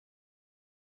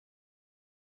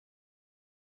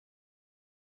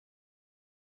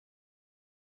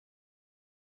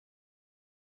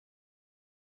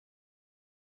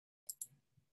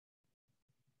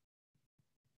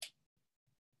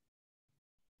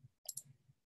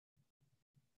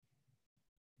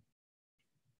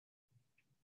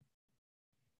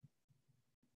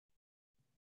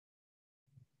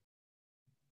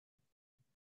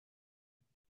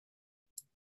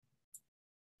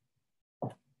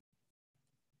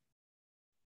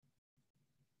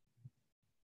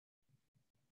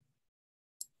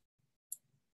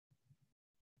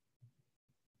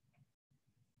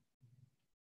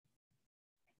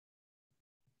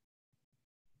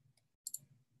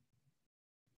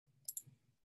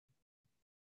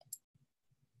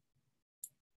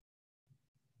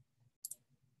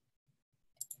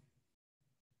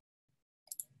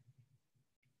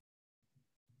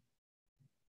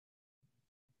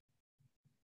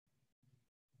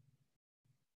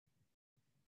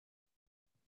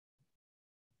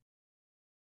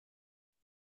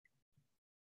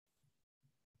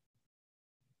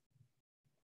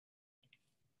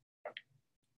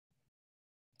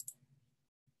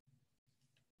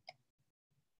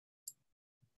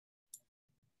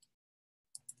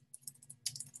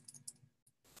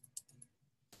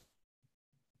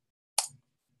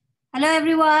Hello,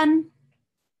 everyone.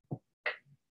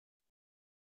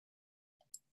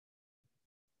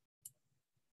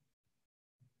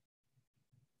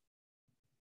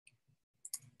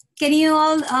 Can you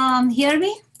all hear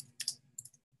me?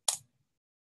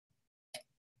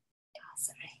 Oh,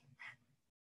 sorry.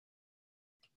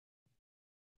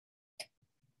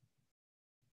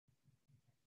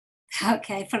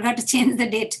 Okay, I forgot to change the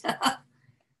date.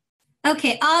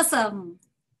 Okay, awesome.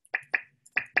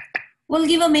 We'll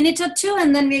give a minute or two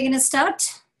and then we're going to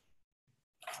start.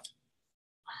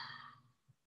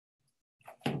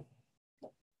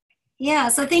 Yeah,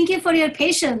 so thank you for your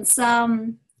patience. Yeah,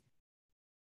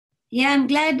 I'm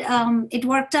glad it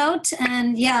worked out.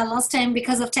 And yeah, last time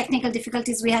because of technical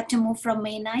difficulties, we had to move from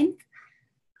May 9th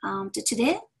to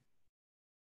today.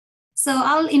 So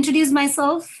I'll introduce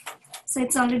myself. So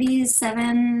it's already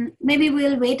 7. Maybe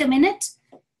we'll wait a minute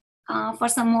for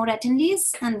some more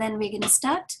attendees and then we're going to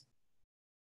start.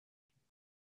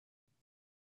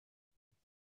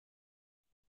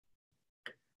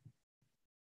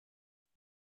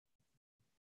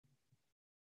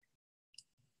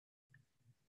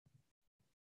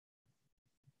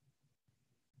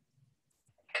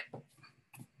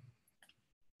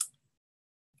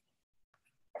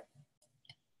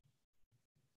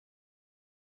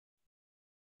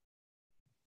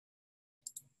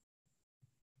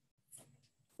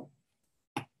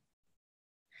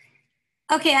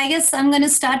 Okay, I guess I'm going to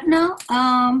start now.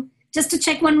 Just to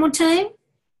check one more time,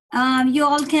 you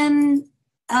all can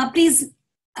please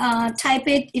type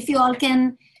it if you all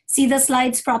can see the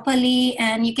slides properly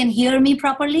and you can hear me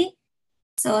properly.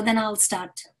 So then I'll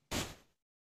start.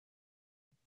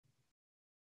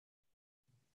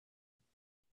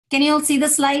 Can you all see the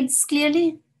slides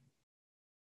clearly?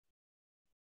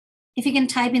 If you can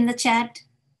type in the chat.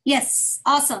 Yes,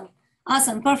 awesome,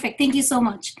 awesome, perfect. Thank you so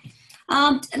much.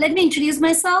 Let me introduce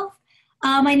myself.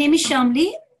 My name is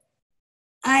Shamli.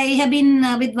 I have been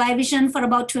with BioVision for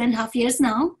about 2.5 years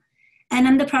now, and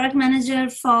I'm the product manager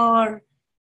for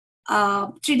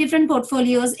 3 different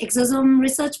portfolios, Exosome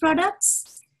research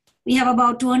products. We have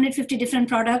about 250 different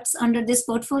products under this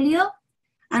portfolio.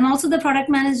 I'm also the product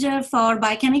manager for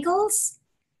biochemicals,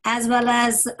 as well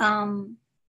as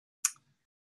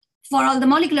for all the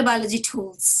molecular biology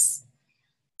tools.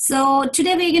 So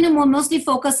today we're going to mostly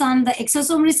focus on the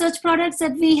Exosome research products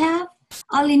that we have.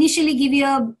 I'll initially give you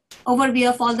an overview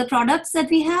of all the products that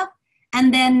we have,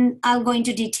 and then I'll go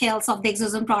into details of the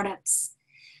Exosome products.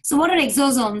 So what are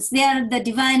exosomes? They are the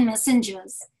divine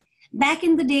messengers. Back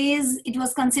in the days, it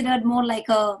was considered more like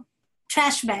a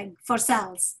trash bag for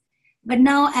cells. But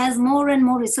now as more and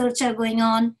more research are going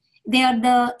on, they are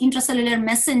the intracellular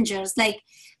messengers,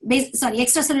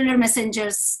 extracellular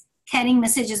messengers carrying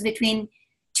messages between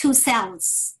 2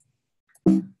 cells.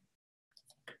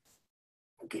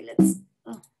 Okay,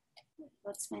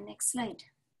 what's my next slide?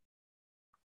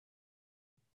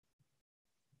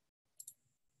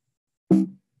 Okay,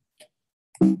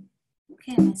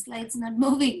 my slide's not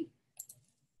moving.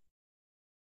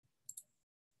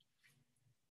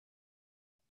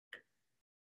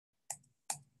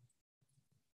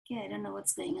 Okay, I don't know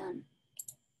what's going on.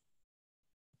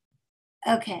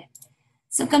 Okay,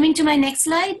 so coming to my next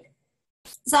slide.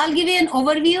 So I'll give you an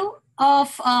overview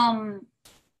of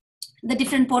the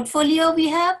different portfolio we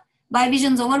have,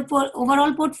 BioVision's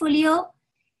overall portfolio,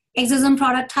 exosome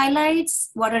product highlights,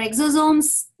 what are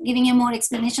exosomes, giving you more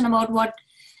explanation about what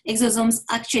exosomes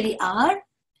actually are.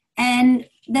 And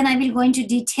then I will go into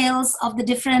details of the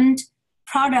different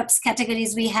products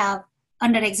categories we have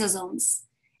under exosomes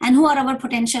and who are our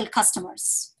potential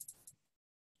customers.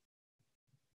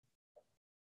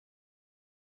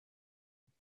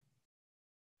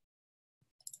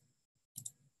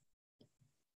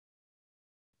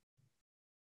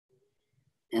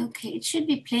 Okay, it should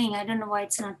be playing. I don't know why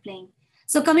it's not playing.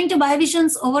 So coming to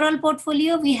BioVision's overall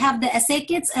portfolio, we have the assay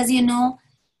kits. As you know,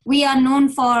 we are known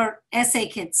for assay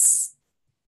kits.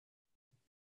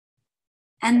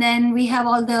 And then we have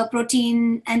all the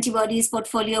protein, antibodies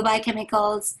portfolio,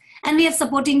 biochemicals, and we have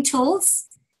supporting tools.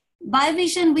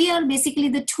 BioVision, we are basically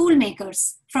the tool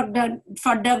makers for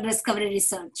drug discovery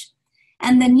research.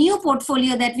 And the new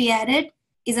portfolio that we added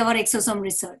is our exosome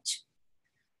research.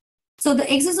 So the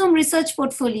exosome research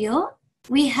portfolio,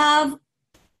 we have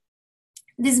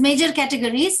these major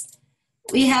categories.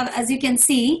 We have, as you can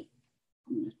see,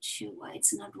 I'm not sure why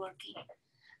it's not working.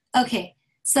 Okay,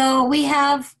 so we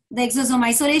have the exosome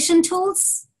isolation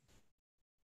tools,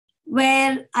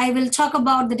 where I will talk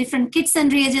about the different kits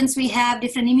and reagents we have,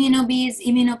 different immunobeads,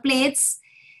 immunoplates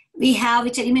we have,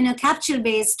 which are immunocapture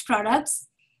based products.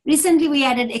 Recently, we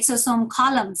added exosome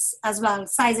columns as well,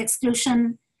 size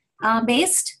exclusion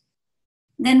based.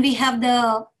 Then we have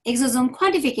the exosome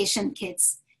quantification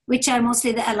kits, which are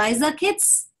mostly the ELISA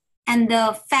kits and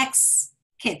the FACS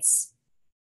kits.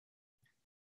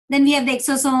 Then we have the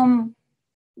exosome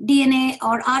DNA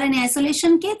or RNA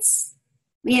isolation kits.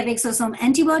 We have exosome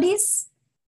antibodies,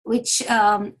 which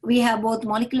we have both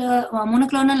molecular,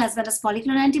 monoclonal as well as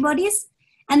polyclonal antibodies.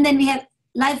 And then we have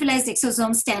lyophilized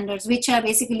exosome standards, which are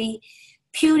basically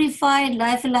purified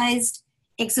lyophilized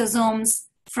exosomes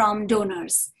from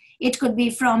donors. It could be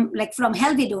from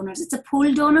healthy donors. It's a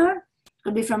pooled donor. It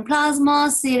could be from plasma,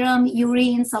 serum,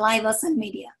 urine, saliva, cell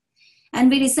media.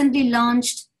 And we recently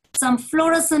launched some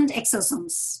fluorescent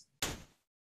exosomes.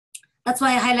 That's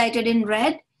why I highlighted in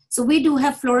red. So we do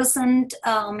have fluorescent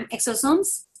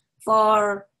exosomes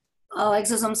for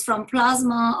exosomes from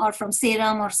plasma or from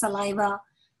serum or saliva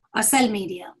or cell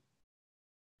media.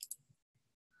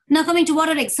 Now coming to what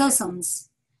are exosomes?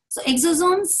 So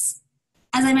exosomes,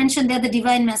 as I mentioned, they're the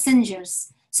divine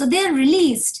messengers. So they're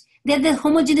released. They're the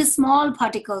homogeneous small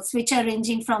particles, which are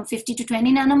ranging from 50 to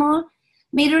 20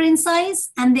 nanometer in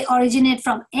size, and they originate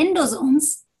from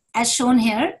endosomes, as shown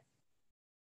here.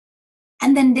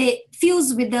 And then they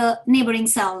fuse with the neighboring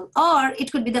cell, or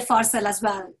it could be the far cell as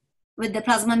well, with the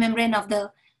plasma membrane of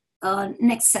the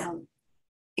next cell.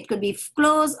 It could be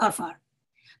close or far.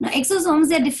 Now, exosomes,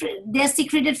 they're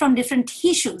secreted from different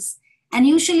tissues, and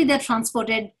usually they're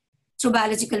transported through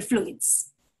biological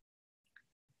fluids.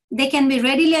 They can be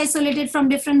readily isolated from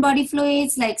different body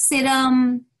fluids like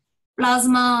serum,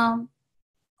 plasma,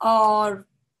 or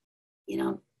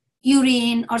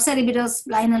urine or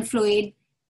cerebrospinal fluid.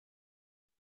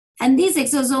 And these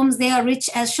exosomes, they are rich,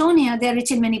 as shown here, they're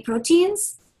rich in many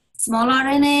proteins, small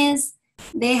RNAs,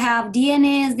 they have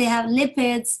DNAs, they have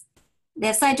lipids, they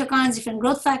have cytokines, different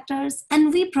growth factors,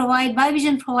 and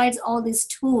BioVision provides all these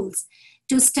tools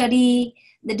to study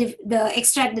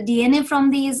extract the DNA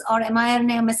from these, or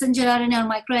mRNA, messenger RNA, or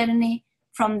microRNA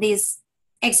from these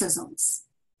exosomes.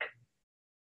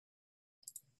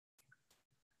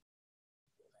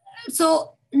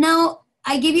 So now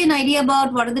I give you an idea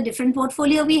about what are the different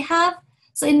portfolio we have.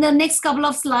 So in the next couple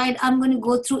of slides, I'm going to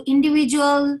go through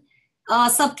individual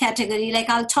subcategory. Like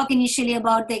I'll talk initially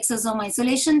about the exosome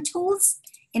isolation tools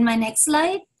in my next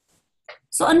slide.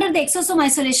 So under the exosome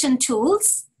isolation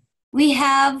tools, we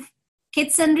have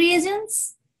kits and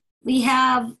reagents. We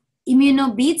have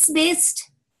immunobeads based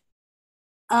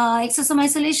exosome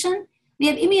isolation. We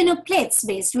have immunoplates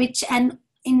based, and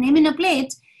in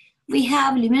immunoplate, we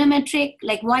have luminometric,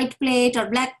 like white plate or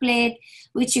black plate,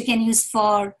 which you can use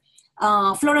for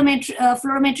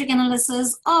fluorometric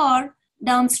analysis, or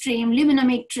downstream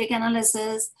luminometric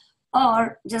analysis,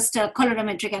 or just a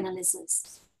colorimetric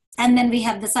analysis. And then we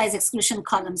have the size exclusion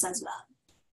columns as well.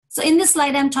 So in this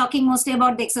slide, I'm talking mostly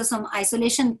about the exosome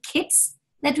isolation kits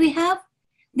that we have.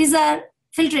 These are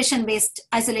filtration-based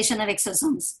isolation of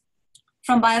exosomes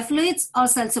from biofluids or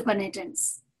cell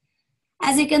supernatants.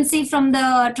 As you can see from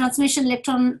the transmission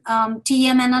electron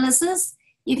TEM analysis,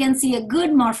 you can see a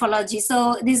good morphology.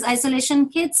 So these isolation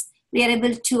kits, we are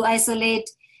able to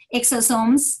isolate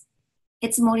exosomes.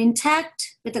 It's more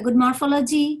intact with a good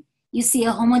morphology. You see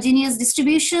a homogeneous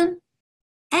distribution,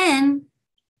 and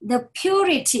the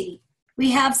purity, we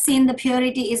have seen the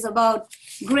purity is about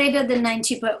greater than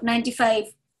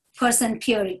 95%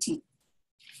 purity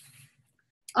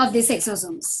of these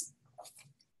exosomes.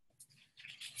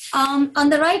 On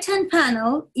the right-hand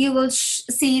panel, you will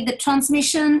see the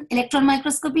transmission electron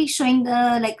microscopy showing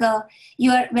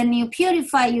when you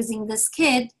purify using this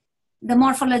kit, the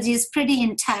morphology is pretty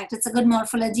intact. It's a good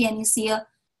morphology, and you see a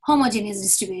homogeneous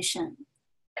distribution.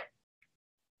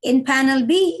 In panel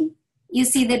B, you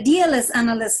see the DLS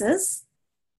analysis,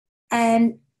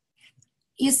 and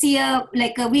you see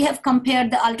we have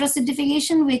compared the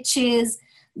ultracentrifugation, which is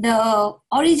the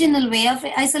original way of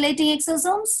isolating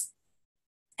exosomes,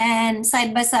 and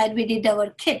side by side we did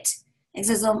our kit,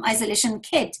 exosome isolation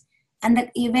kit,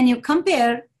 and when you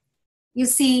compare, you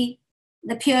see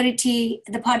the purity,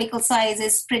 the particle size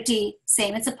is pretty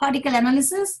same. It's a particle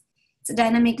analysis. It's a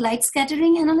dynamic light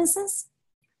scattering analysis.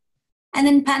 And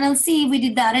in panel C, we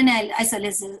did the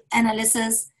RNA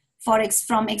analysis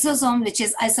from exosome, which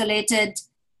is isolated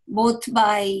both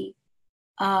by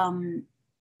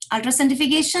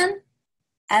ultracentrifugation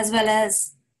as well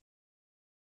as,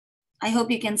 I hope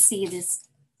you can see this,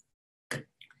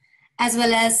 as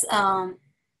well as, I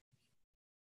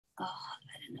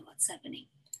don't know what's happening.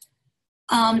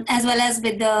 As well as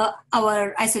with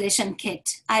our isolation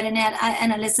kit. RNA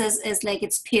analysis is like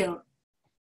it's pure.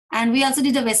 And we also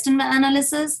did a Western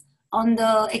analysis on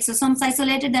the exosomes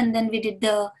isolated, and then we did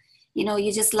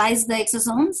you just lyse the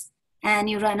exosomes and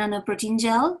you run on a protein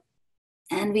gel,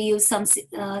 And we use some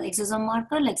exosome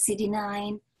marker like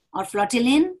CD9 or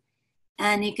flotillin.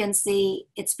 And you can see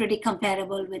it's pretty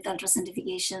comparable with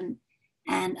ultracentrifugation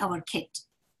and our kit.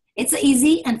 It's an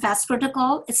easy and fast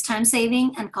protocol. It's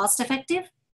time-saving and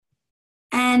cost-effective.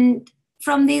 And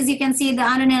from these, you can see the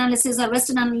RNA analysis or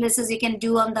Western analysis you can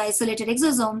do on the isolated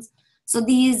exosomes. So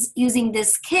these, using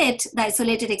this kit, the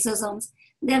isolated exosomes,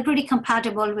 they're pretty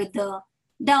compatible with the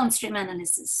downstream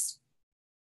analysis.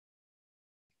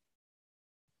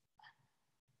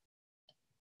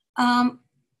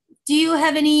 Do you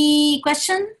have any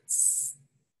questions?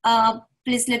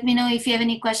 Please let me know if you have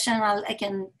any question. I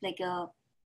can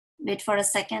wait for a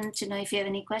second to know if you have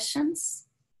any questions.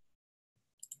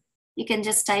 You can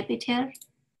just type it here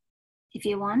if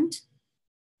you want.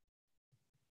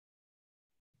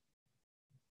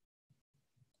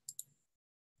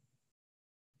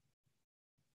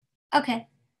 Okay.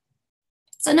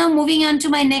 So now moving on to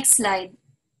my next slide.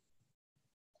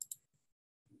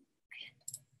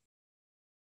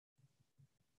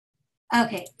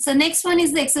 Okay, so next one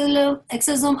is the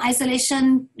exosome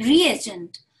isolation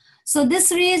reagent. So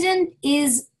this reagent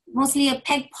is mostly a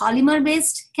PEG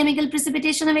polymer-based chemical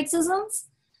precipitation of exosomes.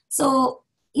 So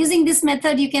using this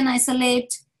method, you can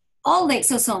isolate all the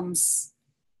exosomes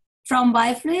from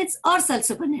biofluids or cell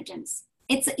supernatant.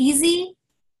 It's easy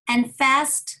and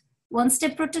fast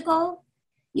one-step protocol.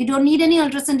 You don't need any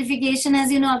ultracentrifugation. As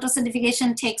you know,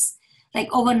 ultracentrifugation takes like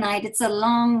overnight. It's a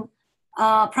long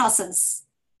process.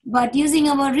 But using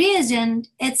our reagent,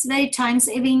 it's very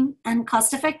time-saving and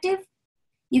cost-effective.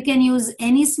 You can use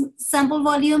any sample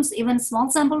volumes, even small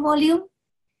sample volume.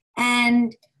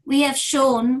 And we have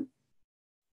shown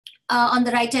on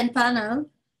the right-hand panel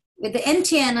with the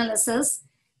MTA analysis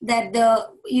that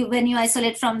when you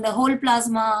isolate from the whole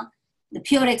plasma, the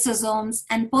pure exosomes,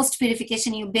 and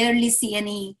post-purification, you barely see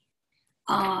any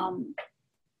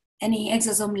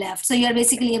exosome left. So you're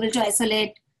basically able to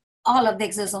isolate all of the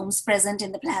exosomes present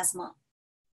in the plasma.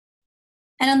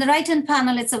 And on the right-hand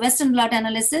panel, it's a Western blot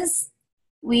analysis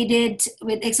we did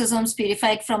with exosomes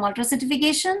purified from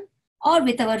ultracentrifugation or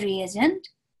with our reagent.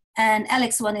 And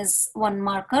LX1 is one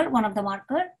of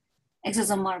the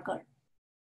exosome marker.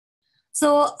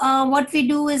 So what we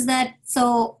do is that,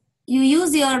 so you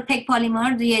use your PEG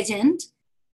polymer reagent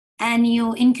and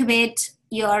you incubate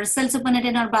your cell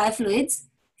supernatant or biofluids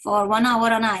for 1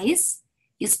 hour on ice.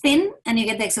 You spin and you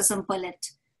get the exosome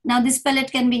pellet. Now this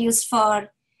pellet can be used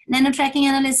for nanotracking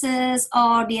analysis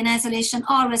or DNA isolation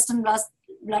or Western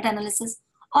blot analysis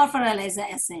or for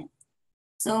ELISA assay.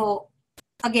 So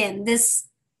again, this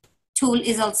tool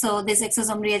is also, this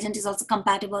exosome reagent is also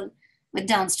compatible with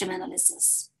downstream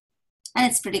analysis. And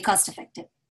it's pretty cost effective.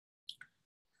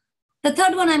 The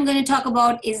third one I'm going to talk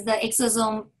about is the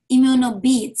exosome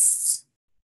immunobeads.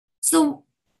 So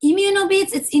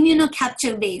immunobeads, it's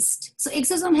immunocapture based. So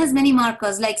exosome has many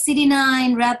markers like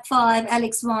CD9, RAP5,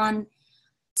 LX1.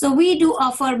 So we do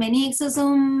offer many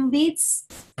exosome beads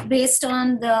based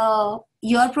on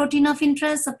your protein of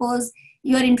interest. Suppose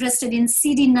you are interested in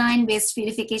CD9 based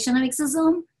purification of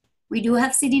exosome. We do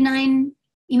have CD9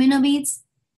 immunobeads.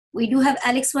 We do have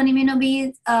LX1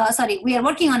 immunobeads. We are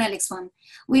working on LX1.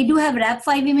 We do have RAP5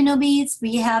 immunobeads.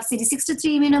 We have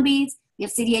CD63 immunobeads. We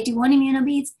have CD81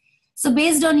 immunobeads. So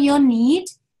based on your need,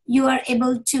 you are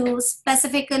able to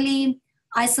specifically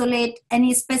isolate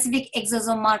any specific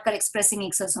exosome marker expressing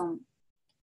exosome.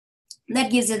 That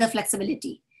gives you the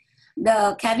flexibility.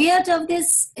 The caveat of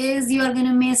this is you are going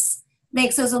to miss the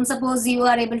exosome. Suppose you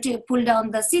are able to pull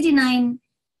down the CD9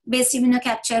 based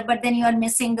immunocapture, but then you are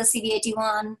missing the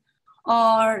CD81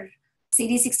 or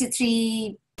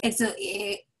CD63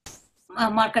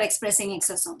 marker expressing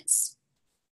exosomes.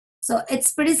 So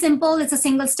it's pretty simple. It's a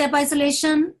single step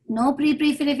isolation, no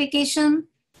pre-purification.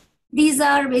 These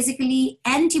are basically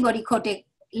antibody coated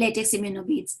latex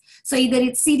immunobeads. So either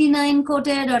it's CD9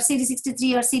 coated or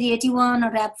CD63 or CD81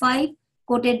 or RAP5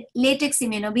 coated latex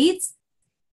immunobeads.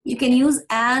 You can use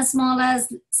as small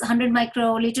as 100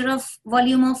 microliter of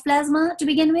volume of plasma to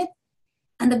begin with.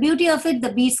 And the beauty of it,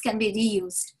 the beads can be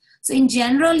reused. So in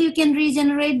general, you can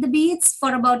regenerate the beads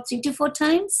for about 3 to 4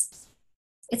 times.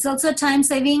 It's also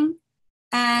time-saving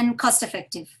and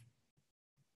cost-effective.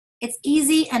 It's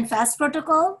easy and fast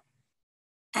protocol,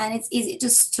 and it's easy to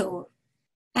store.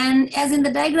 And as in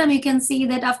the diagram, you can see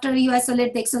that after you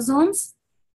isolate the exosomes,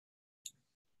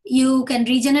 you can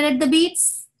regenerate the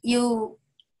beads.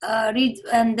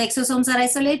 And the exosomes are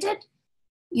isolated.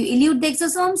 You elute the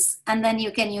exosomes, and then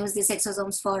you can use these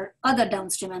exosomes for other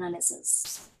downstream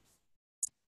analysis.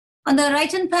 On the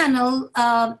right-hand panel,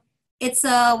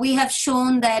 we have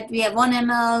shown that we have 1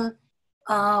 ml,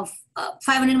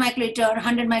 500 microliter,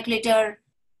 100 microliter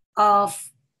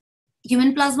of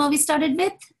human plasma we started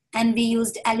with, and we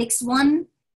used Alex1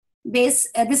 base.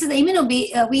 This is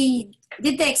the we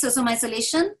did the exosome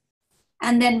isolation,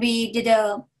 and then we did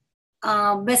a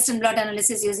Western blot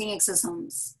analysis using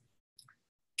exosomes.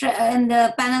 And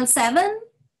the panel 7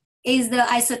 is the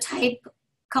isotype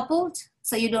coupled,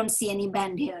 so you don't see any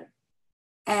band here.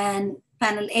 And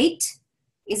panel 8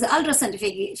 is the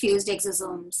ultracentrifuged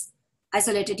exosomes,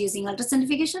 isolated using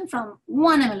ultracentrifugation from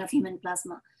 1 ml of human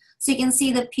plasma. So you can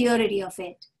see the purity of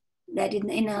it, that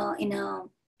in a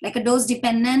like a dose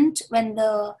dependent, when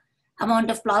the amount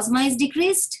of plasma is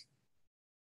decreased,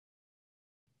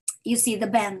 you see the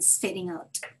bands fading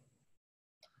out.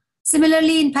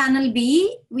 Similarly, in panel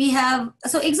B, we have,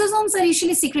 so exosomes are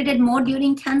usually secreted more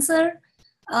during cancer,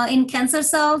 in cancer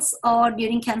cells or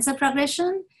during cancer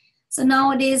progression. So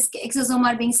nowadays, exosomes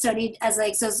are being studied as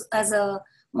a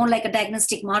more like a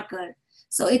diagnostic marker.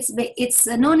 So it's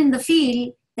known in the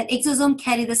field that exosomes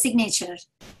carry the signature,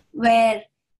 where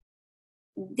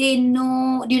they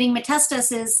know during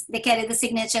metastasis, they carry the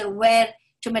signature where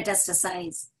to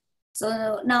metastasize.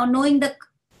 So now knowing the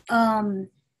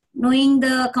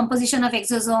composition of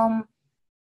exosome,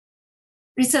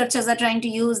 researchers are trying to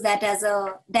use that as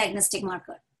a diagnostic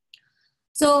marker.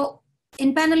 So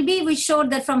in panel B, we showed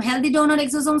that from healthy donor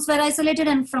exosomes were isolated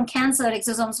and from cancer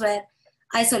exosomes were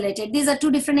isolated. These are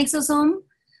two different exosomes.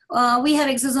 We have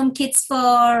exosome kits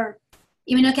for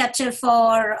immunocapture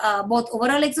for both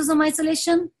overall exosome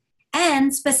isolation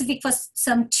and specific for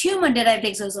some tumor-derived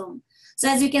exosome. So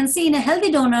as you can see, in a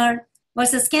healthy donor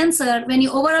versus cancer, when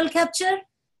you overall capture,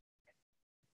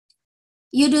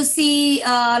 you do see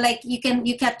like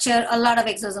you capture a lot of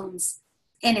exosomes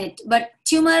in it. But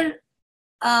tumor,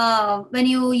 when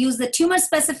you use the tumor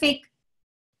specific,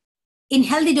 in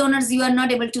healthy donors, you are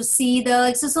not able to see the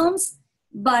exosomes.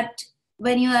 But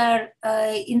when you are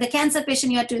in the cancer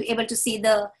patient, you are able to see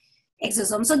the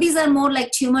exosome. So these are more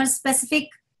like tumor specific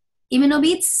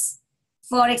immunobeads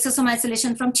for exosome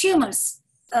isolation from tumors.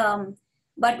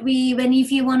 But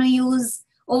if you want to use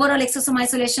overall exosome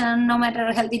isolation, no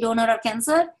matter healthy donor or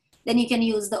cancer, then you can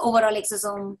use the overall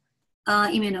exosome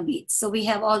immunobeads. So we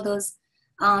have all those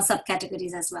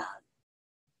subcategories as well.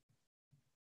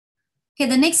 Okay,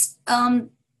 the next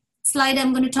slide,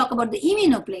 I'm going to talk about the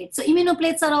immunoplates. So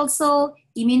immunoplates are also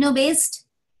immuno-based.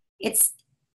 It's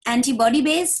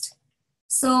antibody-based.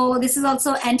 So this is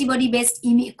also antibody-based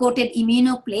coated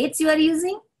immunoplates you are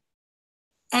using.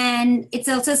 And it's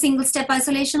also single-step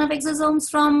isolation of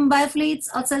exosomes from biofluids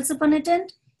or cell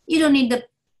supernatant. You don't need the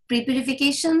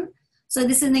pre-purification. So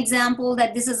this is an example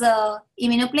that this is a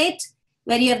immunoplate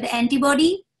where you have the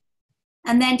antibody,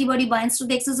 and the antibody binds to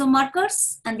the exosome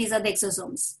markers, and these are the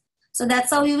exosomes. So that's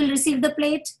how you will receive the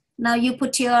plate. Now you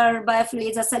put your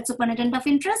biofluids or cell supernatant of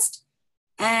interest,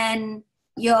 and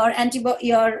your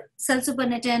cell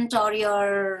supernatant or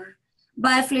your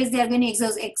biofluids, they are going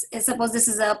to suppose this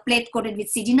is a plate coated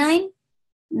with CD9.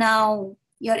 Now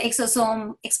your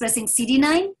exosome expressing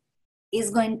CD9 is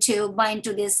going to bind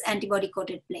to this antibody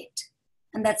coated plate.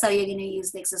 And that's how you're going to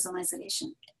use the exosome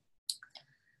isolation.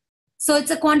 So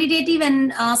it's a quantitative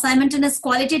and simultaneous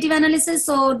qualitative analysis.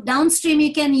 So downstream,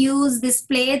 you can use these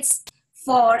plates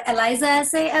for ELISA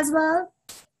assay as well.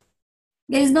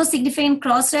 There is no significant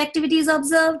cross-reactivities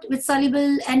observed with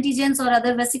soluble antigens or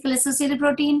other vesicle-associated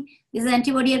protein. These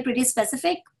antibody are pretty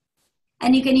specific.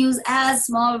 And you can use as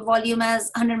small volume as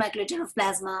 100 microliter of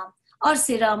plasma or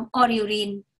serum or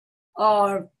urine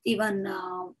or even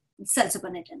cell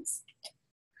supernatants.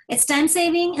 It's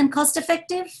time-saving and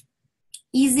cost-effective,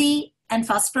 easy and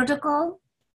fast protocol.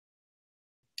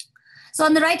 So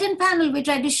on the right-hand panel, we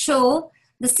try to show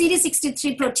the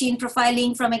CD63 protein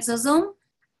profiling from exosome,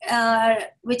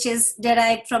 which is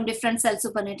derived from different cell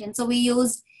supernatants. So we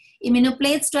used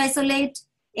immunoplates to isolate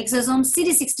exosome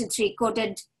CD63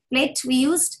 coated plate we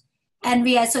used, and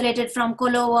we isolated from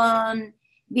COLO1,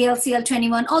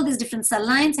 BLCL21, all these different cell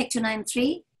lines,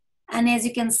 HEC293. And as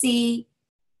you can see,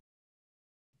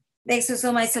 the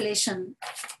exosome isolation.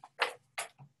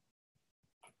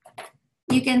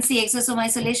 You can see exosome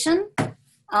isolation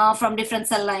from different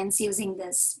cell lines using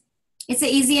this. It's an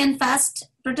easy and fast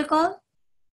protocol,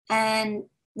 and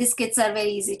these kits are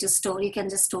very easy to store. You can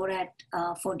just store at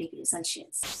 4 degrees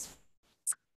Celsius.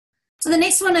 So the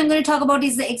next one I'm going to talk about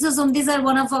is the exosome. These are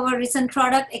one of our recent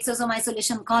product exosome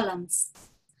isolation columns.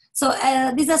 So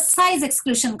these are size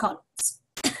exclusion columns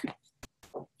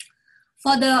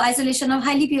for the isolation of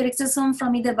highly pure exosome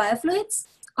from either biofluids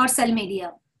or cell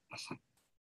media.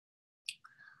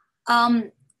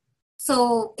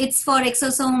 So it's for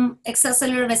exosome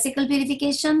extracellular vesicle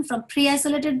purification from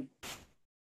pre-isolated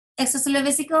extracellular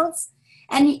vesicles.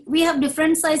 And we have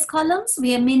different size columns.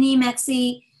 We have mini,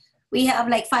 maxi, we have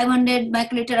like 500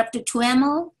 microliter up to 2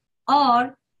 ml,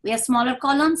 or we have smaller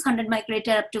columns, 100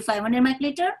 microliter up to 500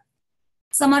 microliter.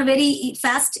 Some are very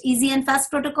fast, easy and fast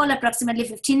protocol, approximately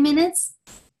 15 minutes.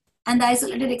 And the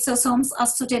isolated exosomes are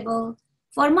suitable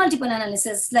for multiple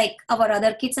analysis, like our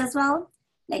other kits as well,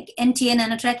 like NTA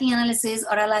nanotracking analysis,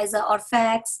 or ELISA, or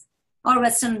FACS, or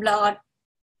Western blot,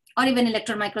 or even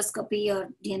electron microscopy or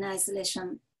DNA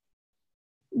isolation.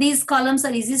 These columns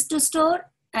are easiest to store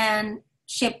and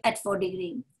ship at 4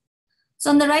 degrees. So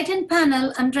on the right-hand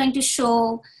panel, I'm trying to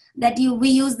show that we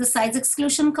use the size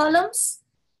exclusion columns,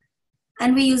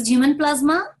 and we used human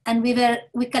plasma, and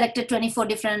we collected 24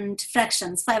 different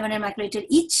fractions, 500 microliter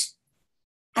each.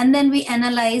 And then we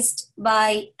analyzed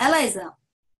by ELISA.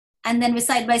 And then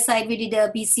side by side, we did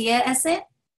a BCA assay.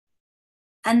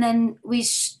 And then we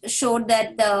showed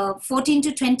that the 14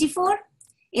 to 24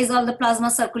 is all the plasma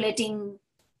circulating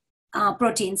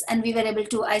proteins. And we were able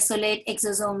to isolate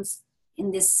exosomes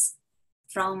in this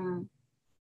from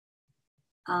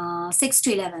 6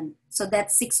 to 11. So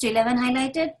that's 6 to 11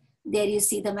 highlighted. There you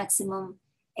see the maximum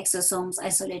exosomes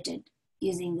isolated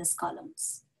using these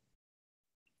columns.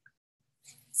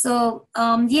 So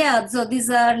yeah, so these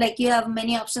are like, you have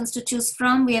many options to choose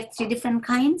from. We have 3 different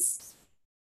kinds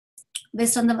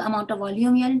based on the amount of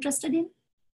volume you're interested in.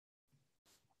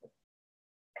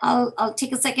 I'll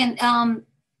take a second. Can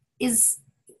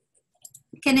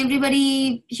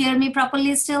everybody hear me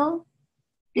properly still?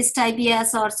 Please type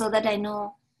yes, or so that I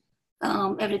know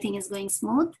everything is going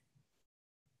smooth.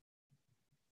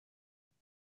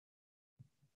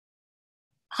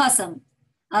 Awesome,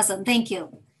 awesome, thank you.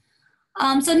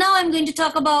 So now I'm going to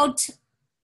talk about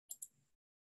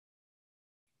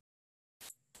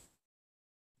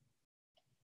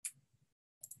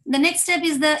the next step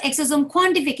is the exosome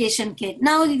quantification kit.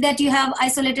 Now that you have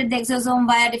isolated the exosome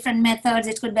via different methods,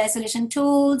 it could be isolation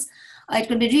tools, it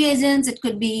could be reagents, it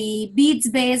could be beads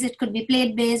based, it could be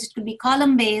plate based, it could be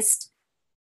column based.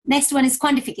 Next one is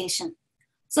quantification.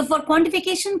 So for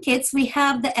quantification kits, we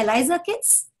have the ELISA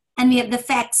kits and we have the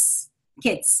FACS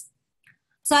kits.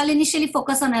 So I'll initially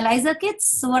focus on ELISA kits.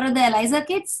 So what are the ELISA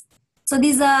kits? So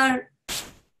these are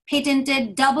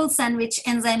patented double sandwich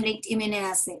enzyme linked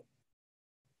immunoassay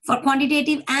for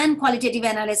quantitative and qualitative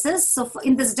analysis. So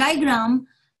in this diagram,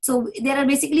 so there are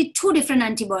basically 2 different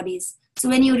antibodies. So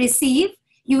when you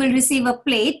will receive a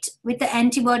plate with the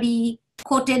antibody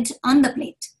coated on the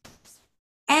plate.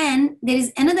 And there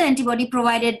is another antibody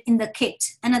provided in the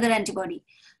kit, another antibody.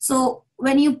 So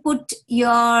when you put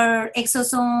your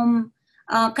exosome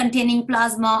containing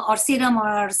plasma or serum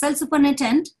or cell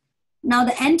supernatant, now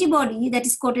the antibody that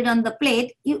is coated on the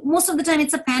plate, most of the time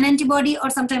it's a pan antibody, or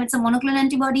sometimes it's a monoclonal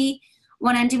antibody,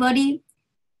 one antibody.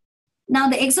 Now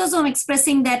the exosome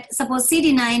expressing that, suppose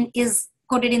CD9 is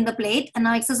coated in the plate, and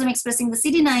now exosome expressing the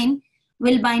CD9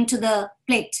 will bind to the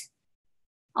plate.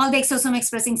 All the exosome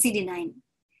expressing CD9.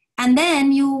 And then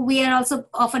we are also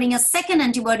offering a second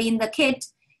antibody in the kit,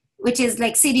 which is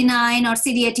like CD9 or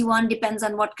CD81, depends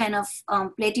on what kind of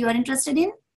plate you are interested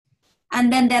in.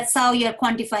 And then that's how you're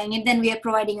quantifying it. Then we are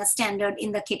providing a standard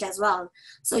in the kit as well.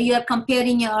 So you are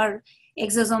comparing your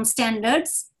exosome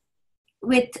standards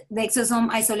with the exosome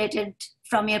isolated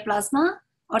from your plasma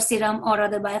or serum or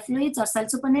other biofluids or cell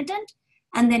supernatant.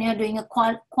 And then you're doing a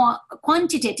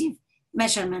quantitative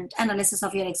measurement analysis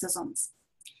of your exosomes.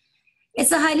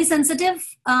 It's a highly sensitive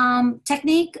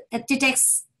technique. It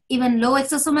detects even low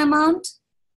exosome amount.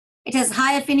 It has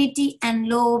high affinity and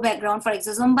low background for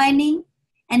exosome binding.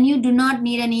 And you do not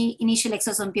need any initial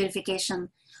exosome purification.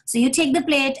 So you take the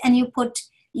plate and you put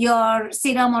your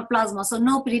serum or plasma, so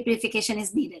no pre-purification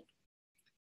is needed.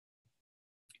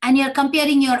 And you're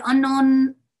comparing your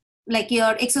unknown, like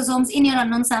your exosomes in your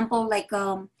unknown sample, like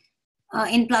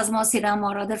in plasma, serum,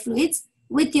 or other fluids,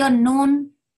 with your known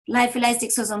lyophilized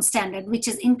exosome standard, which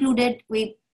is included,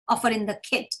 we offer in the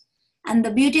kit. And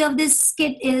the beauty of this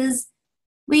kit is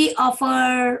we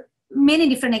offer many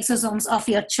different exosomes of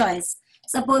your choice.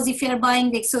 Suppose if you're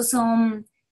buying the exosome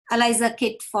ELISA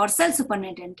kit for cell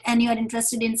supernatant and you're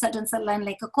interested in certain cell line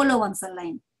like a Colo-1 cell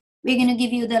line, we're going to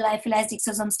give you the lyophilized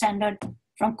exosome standard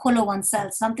from Colo-1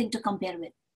 cells, something to compare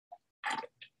with.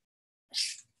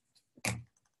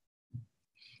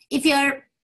 If you're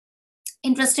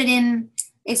interested in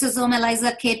exosome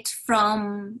ELISA kit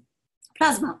from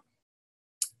plasma,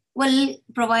 we'll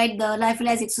provide the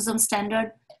lyophilized exosome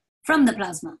standard from the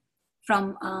plasma,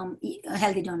 from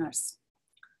healthy donors.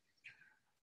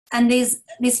 And this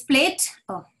plate,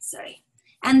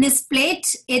 and this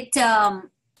plate, it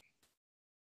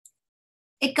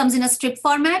comes in a strip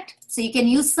format, so you can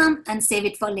use some and save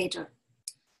it for later.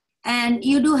 And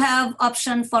you do have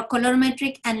option for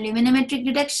colorimetric and luminometric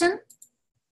detection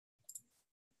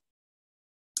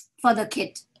for the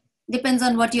kit. Depends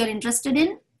on what you're interested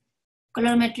in,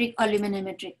 colorimetric or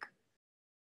luminometric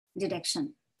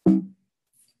detection.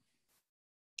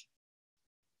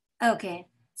 Okay,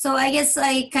 so I guess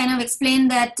I kind of explained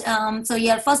that. So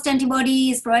your first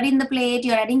antibody is provided in the plate,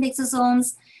 you're adding the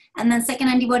exosomes, and then second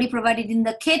antibody provided in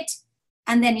the kit,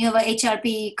 and then you have a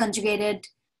HRP conjugated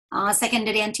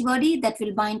secondary antibody that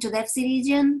will bind to the Fc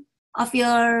region of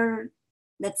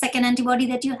that second antibody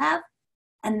that you have,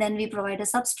 and then we provide a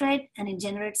substrate and it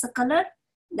generates a color.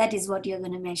 That is what you're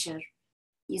going to measure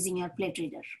using your plate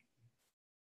reader.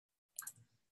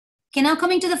 Okay, now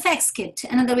coming to the FACS kit,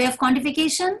 another way of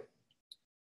quantification.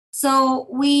 So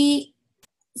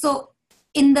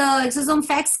in the exosome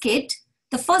FACS kit,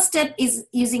 the first step is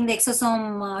using the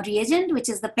exosome reagent, which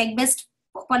is the PEG-based,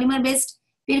 polymer-based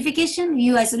purification.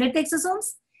 You isolate the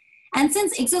exosomes. And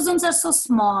since exosomes are so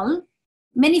small,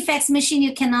 many FACS machine,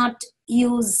 you cannot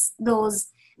use those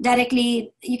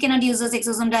directly. You cannot use those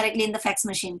exosomes directly in the FACS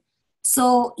machine.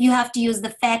 So you have to use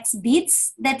the FACS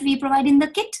beads that we provide in the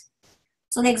kit.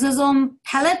 So the exosome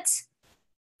pellet,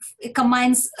 it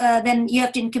combines, then you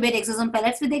have to incubate exosome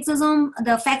pellets with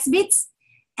the FACS beads,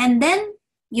 and then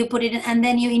you put it in, and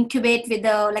then you incubate with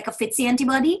like a FITC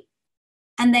antibody,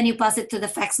 and then you pass it to the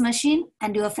FACS machine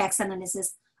and do a FACS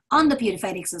analysis on the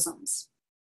purified exosomes.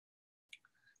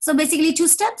 So basically 2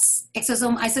 steps: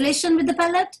 exosome isolation with the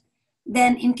pellet,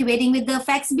 then incubating with the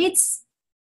FACS beads,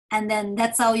 and then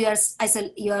that's how you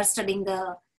are studying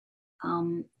the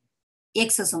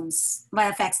exosomes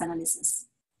via FACS analysis.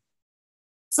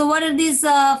 So what are these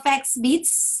FACS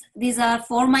beads? These are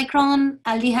 4-micron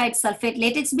aldehyde sulfate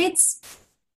latex beads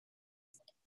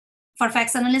for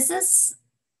FACS analysis.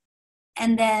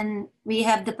 And then we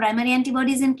have the primary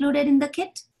antibodies included in the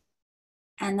kit.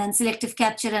 And then selective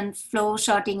capture and flow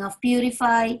sorting of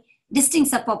purify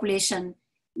distinct subpopulation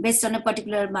based on a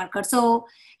particular marker. So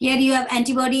here you have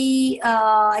antibody,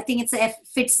 I think it's a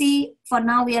FITC. For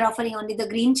now, we are offering only the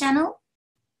green channel.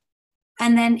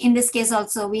 And then in this case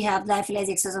also, we have lyophilized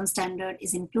exosome standard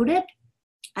is included,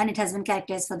 and it has been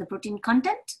characterized for the protein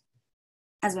content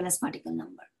as well as particle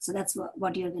number. So that's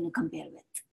what you're going to compare with.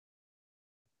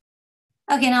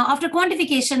 Okay, now after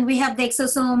quantification, we have the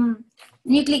exosome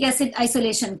nucleic acid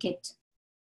isolation kit.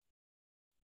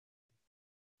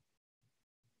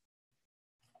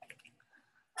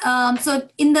 So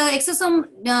in the exosome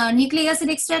nucleic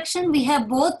acid extraction, we have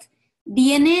both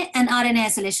DNA and RNA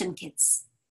isolation kits.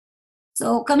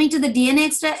 So coming to the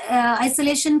DNA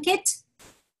isolation kit,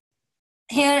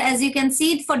 here as you can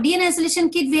see, for DNA isolation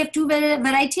kit, we have 2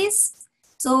 varieties.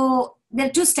 So there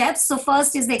are 2 steps. So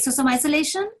first is the exosome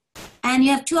isolation, and you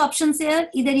have 2 options here.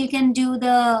 Either you can do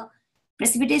the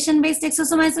precipitation-based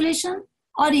exosome isolation,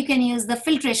 or you can use the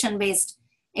filtration-based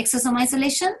exosome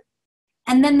isolation.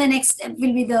 And then the next step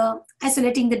will be the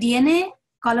isolating the DNA,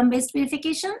 column-based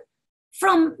purification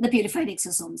from the purified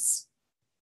exosomes.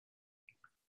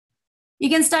 You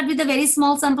can start with a very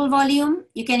small sample volume.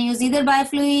 You can use either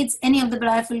biofluids, any of the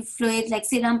biofluids like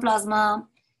serum, plasma,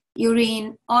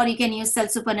 urine, or you can use cell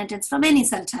supernatants from any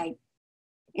cell type.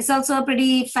 It's also a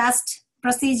pretty fast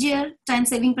procedure,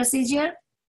 time-saving procedure.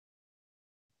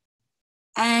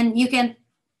 And you can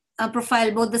profile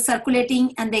both the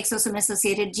circulating and the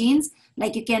exosome-associated genes.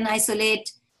 Like you can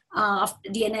isolate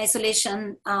DNA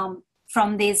isolation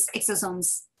from these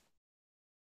exosomes.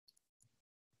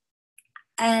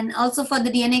 And also for the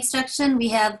DNA extraction, we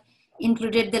have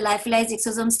included the lyophilized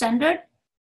exosome standard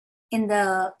in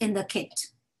the kit.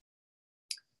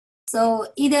 So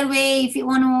either way, if you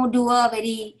want to do a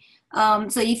very,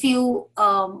 so if you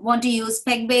want to use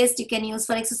PEG-based, you can use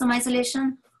for exosome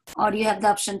isolation, or you have the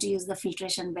option to use the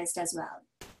filtration-based as well.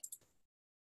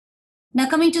 Now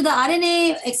coming to the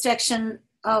RNA extraction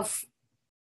of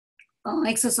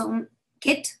exosome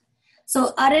kit.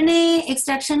 So RNA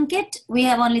extraction kit, we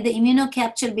have only the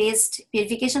immunocapture-based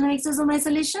purification of exosome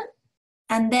isolation,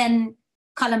 and then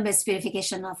column-based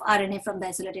purification of RNA from the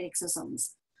isolated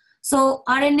exosomes. So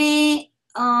RNA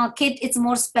kit, it's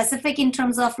more specific in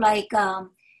terms of like,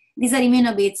 these are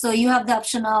immunobeads. So you have the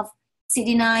option of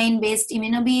CD9-based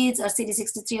immunobeads or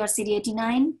CD63 or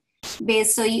CD89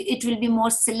 based. So it will be more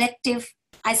selective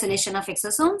isolation of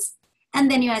exosomes. And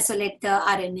then you isolate the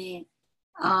RNA,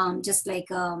 just like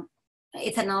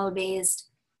ethanol-based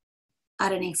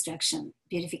RNA extraction,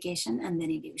 purification, and then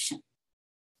elution.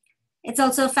 It's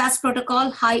also a fast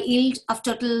protocol, high yield of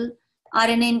total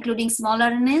RNA, including small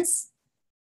RNAs.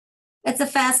 It's a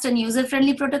fast and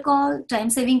user-friendly protocol,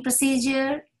 time-saving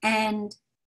procedure, and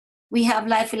we have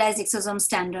lyophilized exosome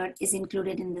standard is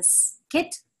included in this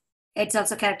kit. It's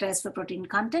also characterized for protein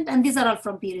content, and these are all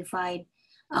from purified,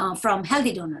 from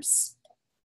healthy donors.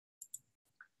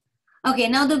 Okay,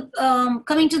 now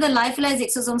coming to the lyophilized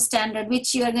exosome standard,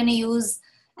 which you are going to use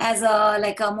as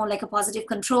more like a positive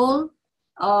control,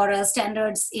 or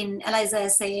standards in ELISA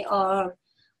assay, or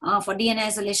for DNA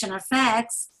isolation or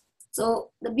FACS.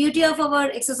 So the beauty of our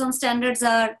exosome standards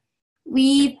are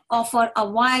we offer a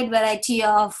wide variety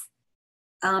of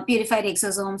purified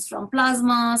exosomes from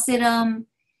plasma, serum,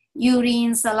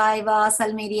 urine, saliva,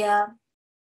 cell media.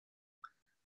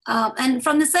 And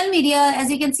from the cell media, as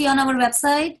you can see on our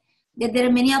website, there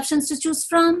are many options to choose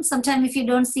from. Sometimes if you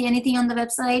don't see anything on the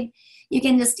website, you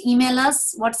can just email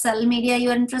us what cell media you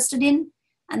are interested in,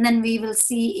 and then we will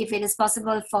see if it is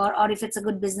possible for, or if it's a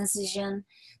good business decision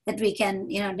that we can,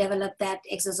 develop that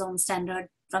exosome standard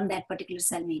from that particular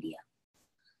cell media.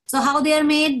 So how they are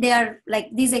made, they are like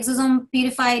these exosome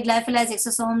purified lyophilized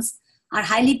exosomes are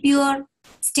highly pure,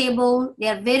 stable. They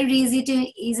are very easy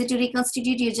to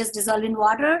reconstitute. You just dissolve in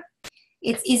water.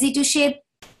 It's easy to ship,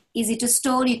 easy to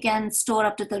store. You can store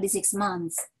up to 36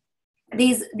 months.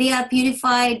 They are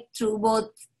purified through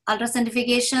both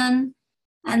ultracentrifugation,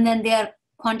 and then they are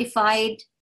quantified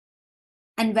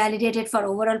and validated for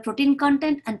overall protein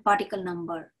content and particle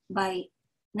number by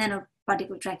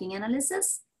nanoparticle tracking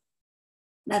analysis.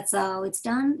 That's how it's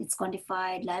done. It's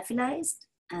quantified, lyophilized,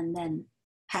 and then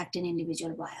packed in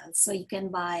individual vials. So you can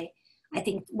buy, I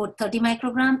think, both 30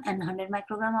 microgram and 100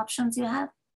 microgram options you have.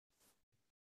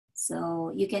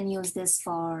 So you can use this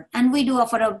for, and we do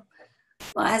offer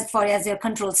as your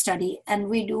control study, and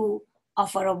we do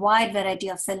offer a wide variety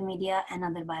of cell media and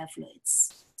other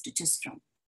biofluids to choose from.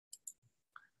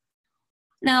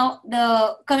 Now,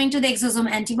 coming to the exosome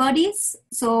antibodies.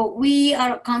 So we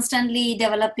are constantly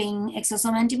developing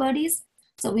exosome antibodies.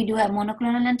 So we do have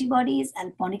monoclonal antibodies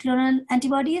and polyclonal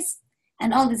antibodies,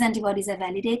 and all these antibodies are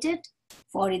validated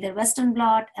for either Western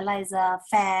blot, ELISA,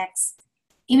 FACS,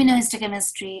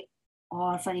 immunohistochemistry,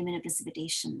 or for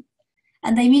immunoprecipitation.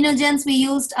 And the immunogens we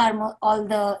used are all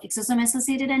the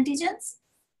exosome-associated antigens.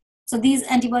 So these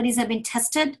antibodies have been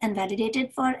tested and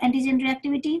validated for antigen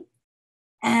reactivity,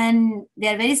 and they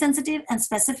are very sensitive and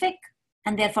specific,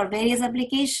 and they're for various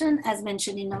applications as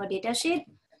mentioned in our data sheet.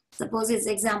 Suppose it's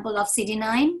an example of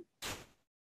CD9,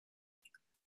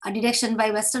 a detection by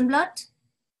Western blot,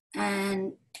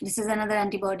 and this is another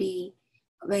antibody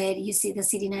where you see the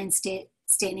CD9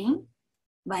 staining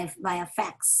via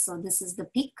FACS. So this is the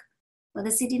peak for the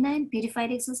CD9 purified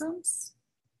exosomes.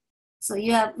 So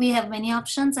we have many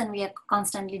options, and we are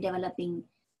constantly developing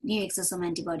new exosome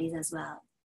antibodies as well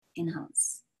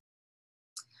in-house.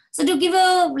 So to give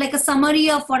a summary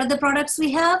of what are the products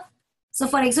we have. So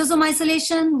for exosome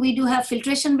isolation, we do have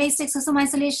filtration-based exosome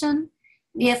isolation.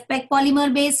 We have PEG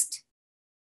polymer-based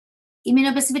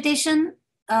immunoprecipitation,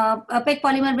 PEG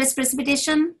polymer-based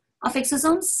precipitation of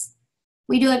exosomes.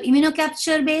 We do have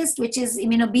immunocapture-based, which is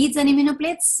immunobeads and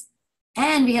immunoplates.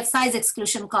 And we have size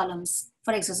exclusion columns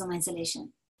for exosome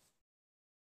isolation.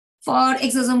 For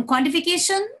exosome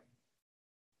quantification,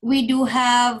 we do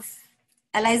have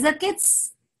ELISA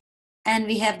kits, and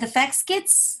we have the FACS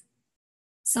kits.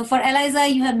 So for ELISA,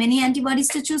 you have many antibodies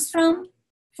to choose from.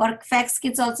 For FACS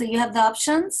kits also, you have the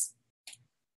options.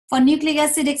 For nucleic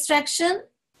acid extraction,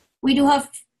 we do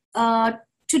have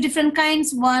two different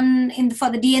kinds. One, for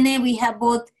the DNA, we have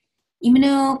both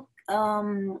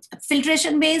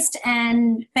filtration-based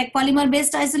and PEG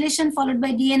polymer-based isolation, followed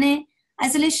by DNA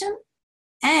isolation.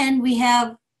 And we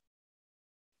have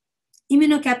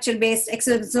immunocapture-based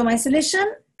exosome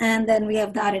isolation, and then we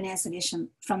have the RNA isolation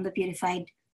from the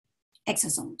purified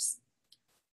exosomes.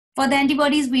 For the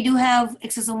antibodies, we do have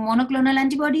exosome monoclonal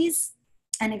antibodies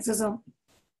and exosome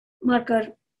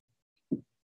marker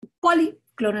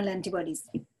polyclonal antibodies.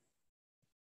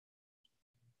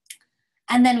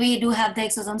 And then we do have the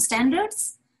exosome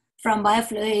standards from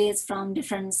biofluids, from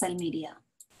different cell media.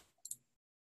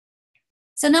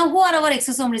 So now, who are our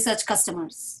exosome research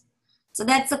customers? So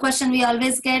that's the question we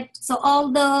always get. So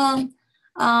all the,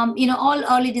 all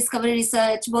early discovery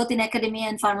research, both in academia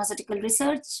and pharmaceutical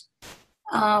research,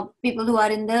 people who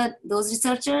are in those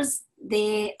researchers,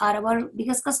 they are our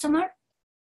biggest customer.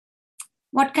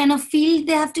 What kind of field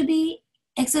they have to be?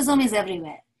 Exosome is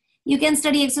everywhere. You can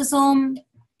study exosome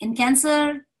in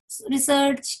cancer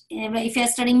research, if you're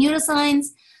studying neuroscience.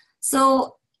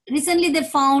 So recently they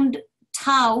found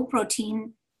tau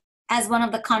protein as one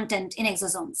of the content in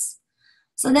exosomes.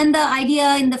 So then the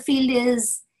idea in the field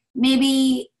is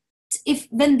maybe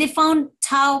when they found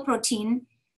tau protein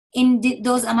in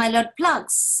those amyloid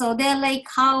plaques, so they're like,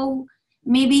 how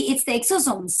maybe it's the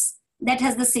exosomes that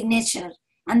has the signature.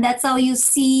 And that's how you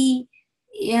see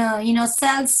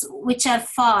cells which are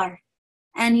far,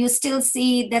 and you still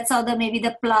see that's how maybe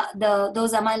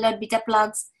those amyloid beta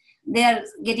plugs, they are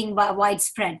getting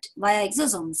widespread via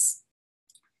exosomes.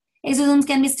 Exosomes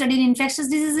can be studied in infectious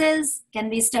diseases, can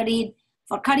be studied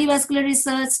for cardiovascular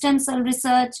research, stem cell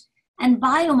research, and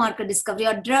biomarker discovery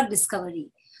or drug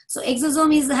discovery. So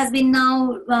exosome has been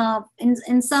now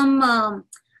in some, I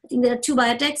think there are 2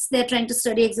 biotechs, they're trying to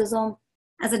study exosome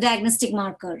as a diagnostic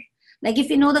marker. Like if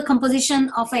you know the composition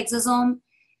of exosome,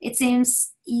 it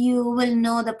seems you will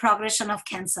know the progression of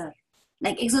cancer.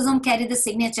 Like exosome carry the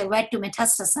signature where to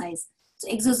metastasize. So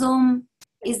exosome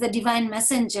is the divine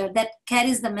messenger that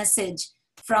carries the message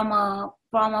from a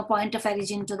point of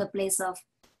origin to the place of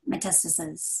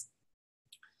metastasis.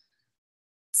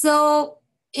 So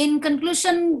in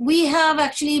conclusion, we have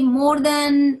actually more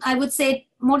than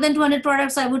 200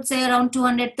 products. I would say around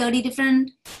 230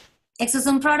 different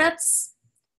exosome products.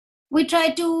 We try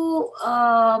to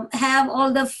have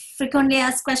all the frequently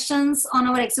asked questions on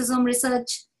our exosome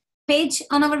research page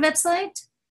on our website.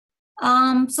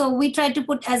 So we try to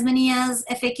put as many as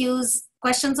FAQs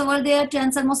questions over there to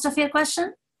answer most of your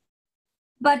question.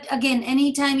 But again,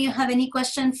 anytime you have any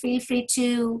question, feel free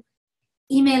to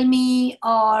email me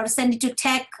or send it to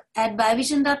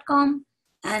tech@biovision.com,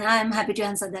 and I'm happy to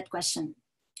answer that question.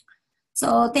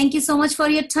 So thank you so much for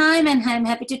your time, and I'm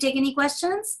happy to take any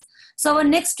questions. So our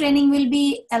next training will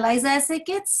be ELISA assay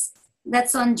kits.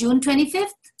 That's on June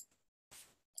 25th.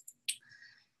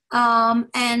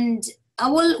 And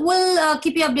we'll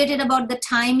keep you updated about the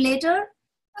time later.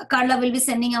 Carla will be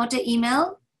sending out an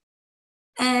email.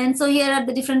 And so here are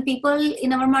the different people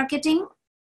in our marketing.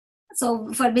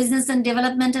 So for business and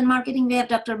development and marketing, we have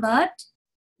Dr. Bhatt.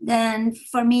 Then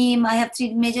for me, I have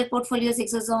 3 major portfolios: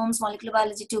 exosomes, molecular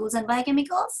biology tools, and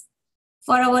biochemicals.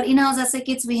 For our in-house assay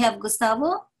kits, we have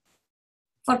Gustavo.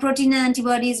 For protein and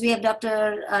antibodies, we have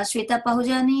Dr. Shweta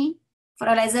Pahujani. For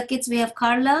ELISA kits, we have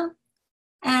Carla.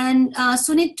 And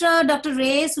Dr.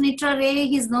 Sunitra Ray,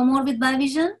 he's no more with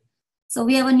BioVision. So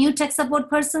we have a new tech support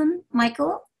person,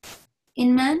 Michael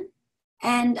Inman.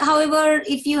 And however,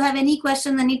 if you have any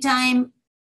questions anytime,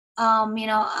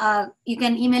 you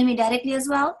can email me directly as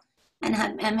well, and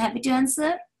I'm happy to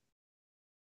answer.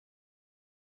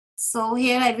 So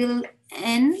here I will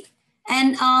end.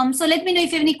 And so let me know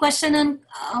if you have any question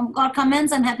or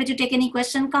comments. I'm happy to take any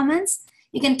comments.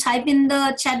 You can type in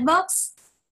the chat box,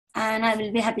 and I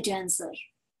will be happy to answer.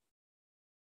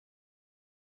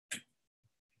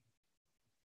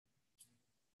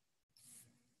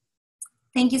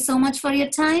 Thank you so much for your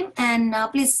time, and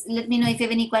please let me know if you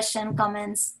have any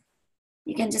comments.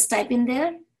 You can just type in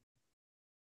there.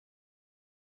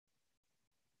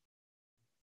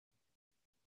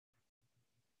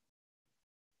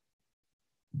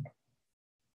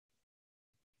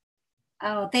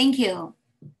 Oh, thank you.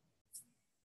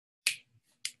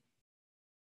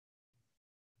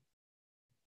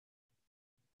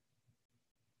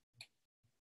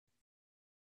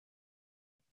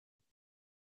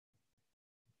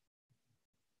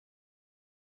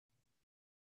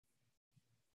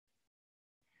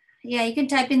 Yeah, you can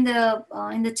type in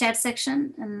the chat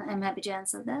section, and I'm happy to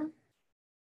answer that.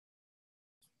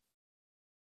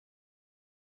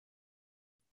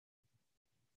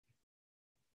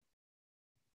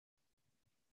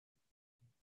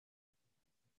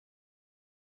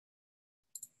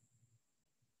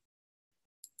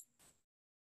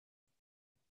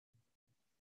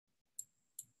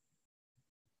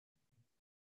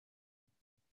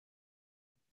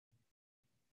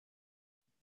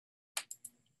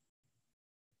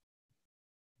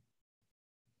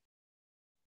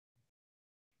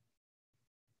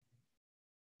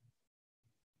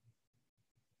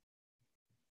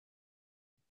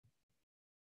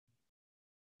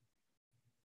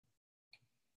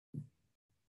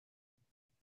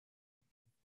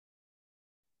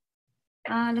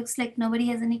 Looks like nobody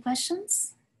has any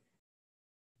questions.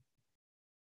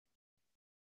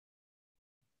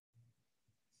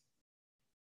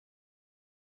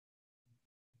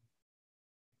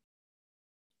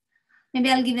 Maybe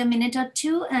I'll give you a minute or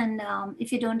two, and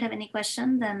if you don't have any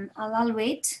question, then I'll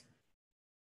wait.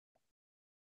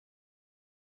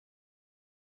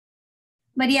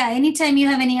 But yeah, anytime you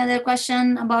have any other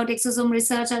question about exosome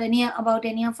research or about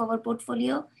any of our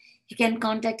portfolio, you can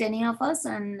contact any of us,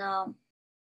 and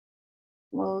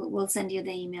we'll send you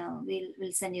the email.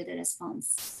 We'll send you the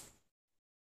response.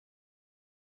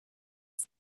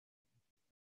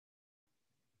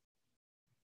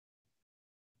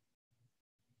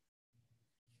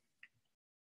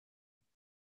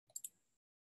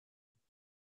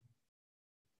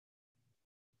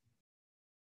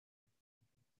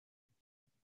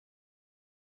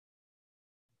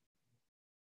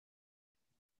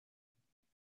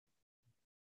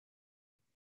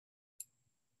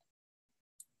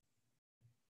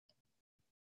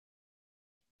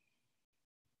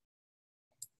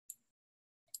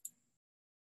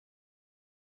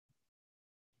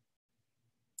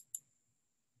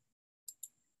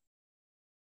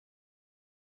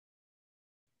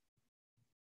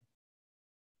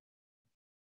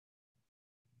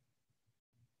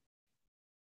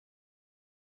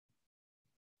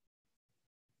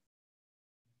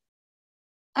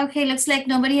 Okay, looks like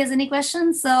nobody has any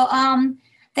questions. So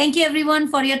thank you everyone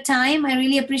for your time. I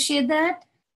really appreciate that.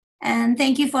 And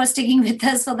thank you for sticking with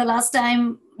us for the last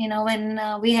time, when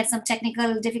we had some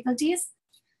technical difficulties.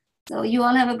 So you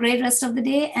all have a great rest of the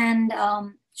day, and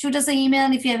shoot us an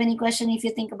email if you have any question, if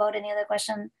you think about any other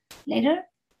question later.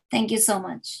 Thank you so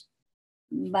much.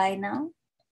 Bye now.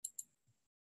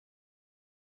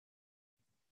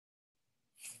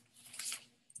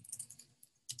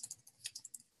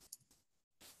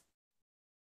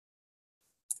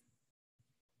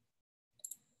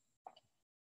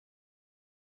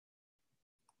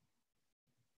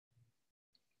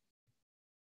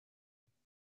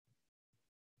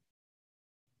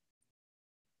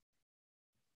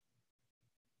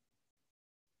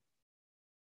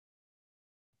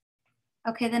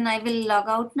 Okay, then I will log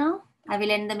out now. I will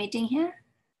end the meeting here.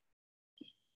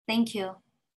 Thank you.